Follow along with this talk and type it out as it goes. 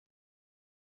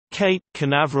Cape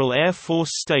Canaveral Air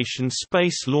Force Station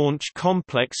Space Launch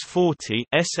Complex 40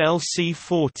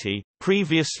 (SLC-40),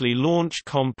 previously Launch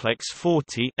Complex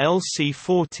 40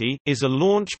 (LC-40), is a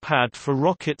launch pad for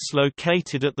rockets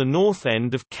located at the north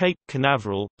end of Cape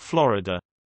Canaveral, Florida.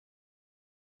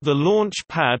 The launch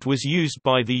pad was used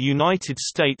by the United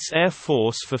States Air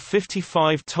Force for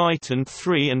 55 Titan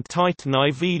III and Titan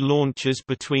IV launches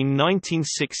between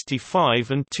 1965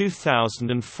 and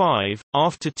 2005.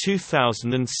 After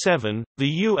 2007, the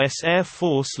U.S. Air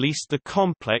Force leased the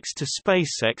complex to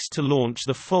SpaceX to launch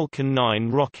the Falcon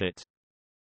 9 rocket.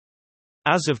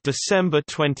 As of December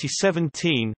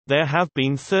 2017, there have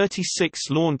been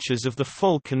 36 launches of the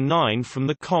Falcon 9 from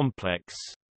the complex.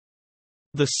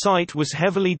 The site was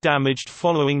heavily damaged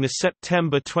following the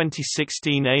September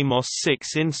 2016 Amos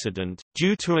 6 incident,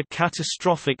 due to a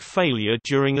catastrophic failure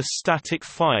during a static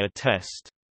fire test.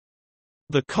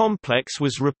 The complex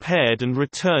was repaired and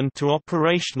returned to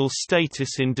operational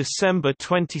status in December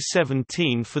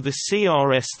 2017 for the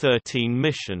CRS-13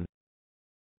 mission.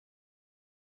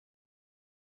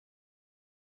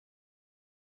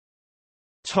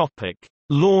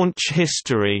 Launch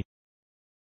history.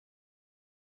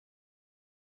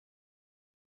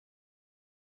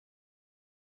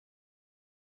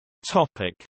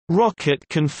 Rocket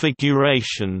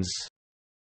configurations.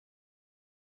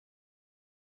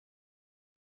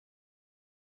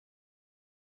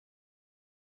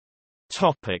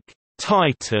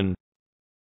 Titan.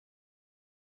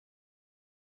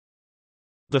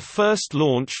 The first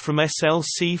launch from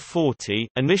SLC-40,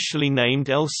 initially named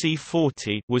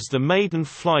LC-40, was the maiden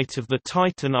flight of the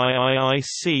Titan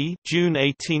IIIC, June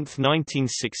 18,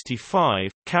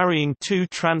 1965, carrying 2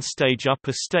 transstage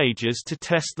upper stages to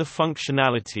test the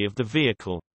functionality of the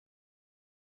vehicle.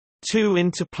 2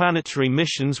 interplanetary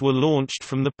missions were launched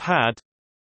from the pad.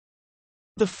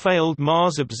 The failed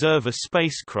Mars Observer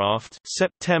spacecraft,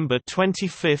 September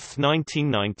 25,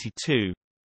 1992.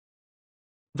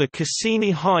 The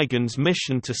Cassini-Huygens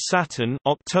mission to Saturn,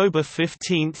 October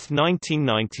 15,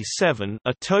 1997,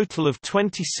 a total of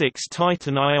 26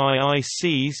 Titan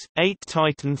IIICs, 8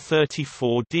 Titan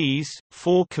 34Ds,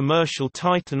 4 commercial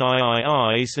Titan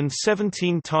IIIs and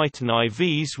 17 Titan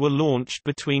IVs were launched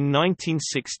between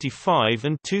 1965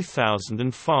 and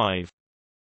 2005.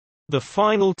 The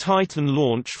final Titan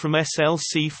launch from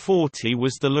SLC-40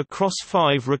 was the La Crosse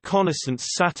 5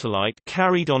 reconnaissance satellite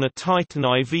carried on a Titan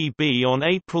IVB on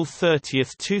April 30,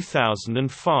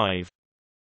 2005.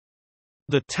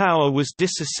 The tower was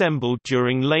disassembled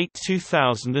during late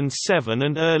 2007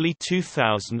 and early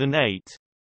 2008.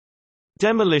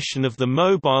 Demolition of the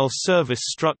Mobile Service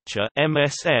Structure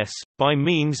 (MSS) by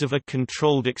means of a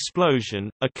controlled explosion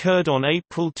occurred on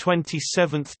April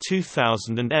 27,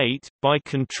 2008, by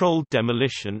Controlled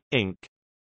Demolition, Inc.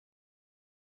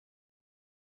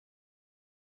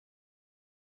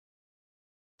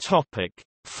 Topic: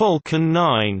 Falcon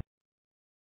 9.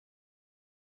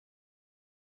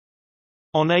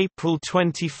 On April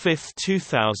 25,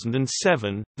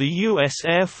 2007, the U.S.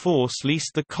 Air Force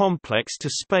leased the complex to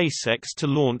SpaceX to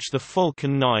launch the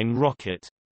Falcon 9 rocket.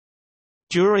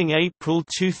 During April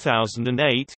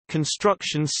 2008,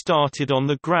 construction started on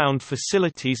the ground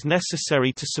facilities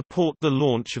necessary to support the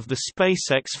launch of the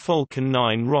SpaceX Falcon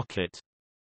 9 rocket.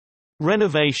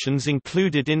 Renovations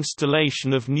included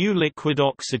installation of new liquid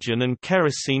oxygen and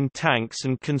kerosene tanks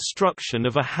and construction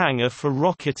of a hangar for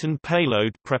rocket and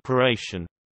payload preparation.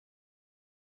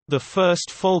 The first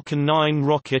Falcon 9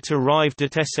 rocket arrived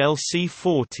at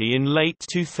SLC-40 in late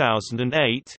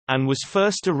 2008, and was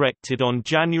first erected on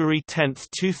January 10,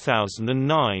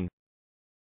 2009.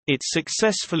 It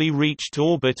successfully reached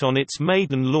orbit on its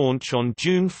maiden launch on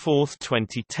June 4,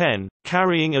 2010,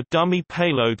 carrying a dummy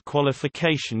payload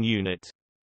qualification unit.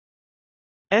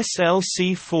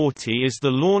 SLC-40 is the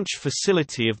launch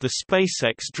facility of the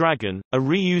SpaceX Dragon, a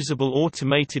reusable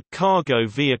automated cargo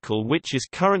vehicle which is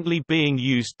currently being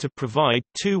used to provide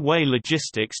two-way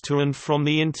logistics to and from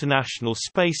the International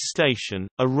Space Station,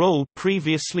 a role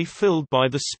previously filled by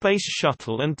the Space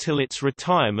Shuttle until its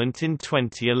retirement in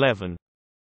 2011.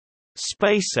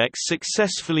 SpaceX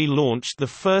successfully launched the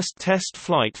first test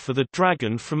flight for the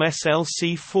Dragon from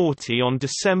SLC-40 on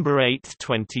December 8,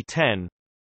 2010.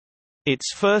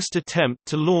 Its first attempt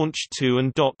to launch to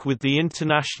and dock with the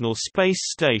International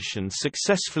Space Station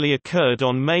successfully occurred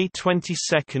on May 22,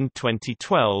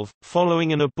 2012,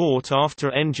 following an abort after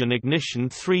engine ignition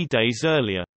 3 days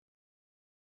earlier.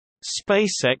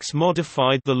 SpaceX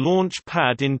modified the launch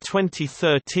pad in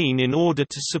 2013 in order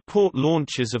to support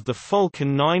launches of the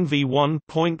Falcon 9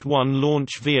 V1.1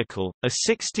 launch vehicle, a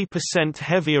 60%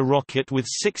 heavier rocket with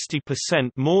 60%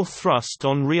 more thrust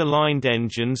on realigned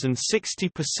engines and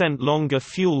 60% longer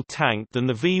fuel tank than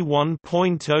the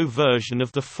V1.0 version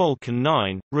of the Falcon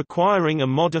 9, requiring a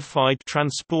modified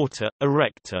transporter,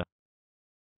 erector.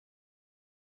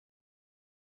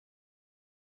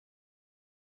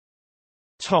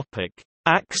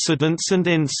 Accidents and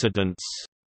incidents.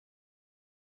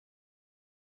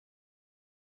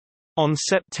 On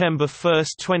September 1,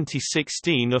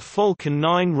 2016, a Falcon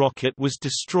 9 rocket was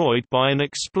destroyed by an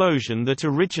explosion that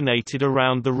originated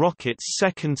around the rocket's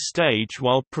second stage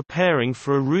while preparing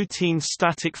for a routine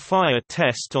static fire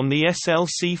test on the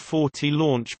SLC-40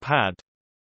 launch pad.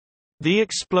 The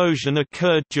explosion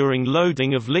occurred during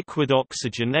loading of liquid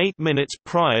oxygen 8 minutes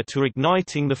prior to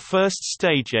igniting the first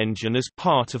stage engine as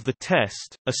part of the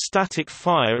test. A static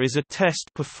fire is a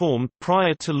test performed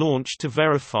prior to launch to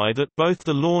verify that both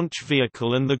the launch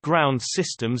vehicle and the ground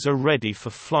systems are ready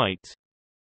for flight.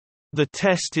 The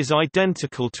test is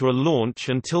identical to a launch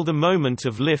until the moment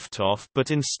of liftoff,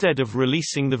 but instead of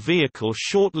releasing the vehicle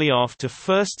shortly after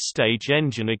first stage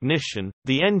engine ignition,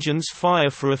 the engines fire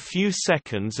for a few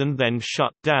seconds and then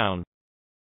shut down.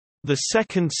 The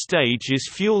second stage is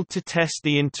fueled to test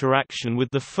the interaction with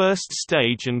the first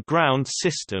stage and ground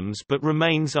systems but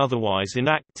remains otherwise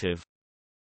inactive.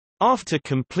 After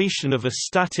completion of a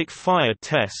static fire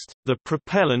test, the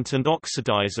propellant and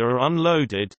oxidizer are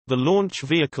unloaded, the launch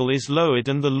vehicle is lowered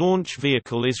and the launch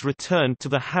vehicle is returned to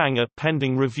the hangar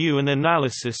pending review and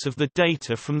analysis of the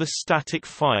data from the static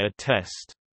fire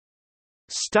test.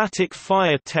 Static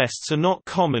fire tests are not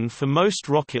common for most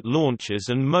rocket launches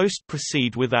and most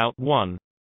proceed without one.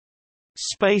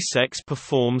 SpaceX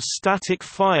performs static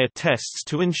fire tests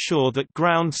to ensure that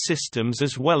ground systems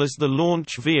as well as the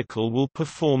launch vehicle will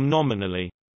perform nominally.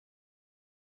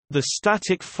 The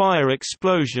static fire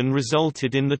explosion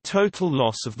resulted in the total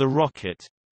loss of the rocket.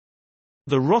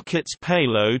 The rocket's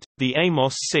payload, the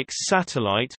Amos 6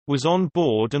 satellite, was on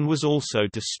board and was also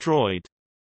destroyed.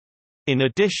 In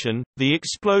addition, the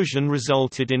explosion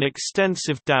resulted in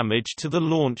extensive damage to the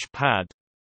launch pad.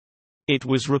 It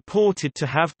was reported to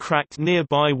have cracked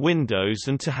nearby windows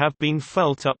and to have been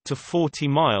felt up to 40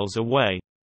 miles away.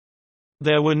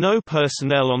 There were no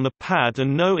personnel on the pad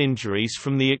and no injuries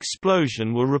from the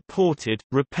explosion were reported.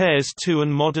 Repairs to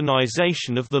and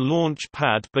modernization of the launch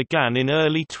pad began in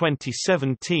early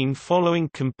 2017 following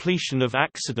completion of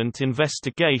accident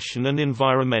investigation and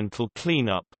environmental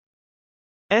cleanup.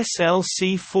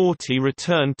 SLC-40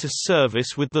 returned to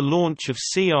service with the launch of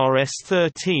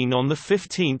CRS-13 on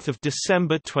 15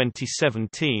 December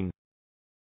 2017.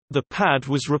 The pad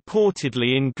was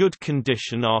reportedly in good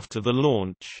condition after the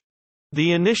launch.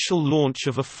 The initial launch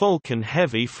of a Falcon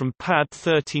Heavy from Pad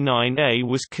 39A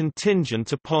was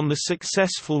contingent upon the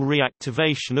successful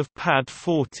reactivation of Pad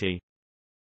 40.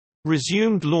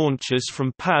 Resumed launches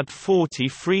from Pad 40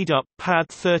 freed up Pad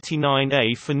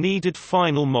 39A for needed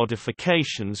final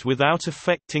modifications without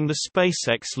affecting the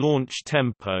SpaceX launch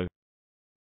tempo.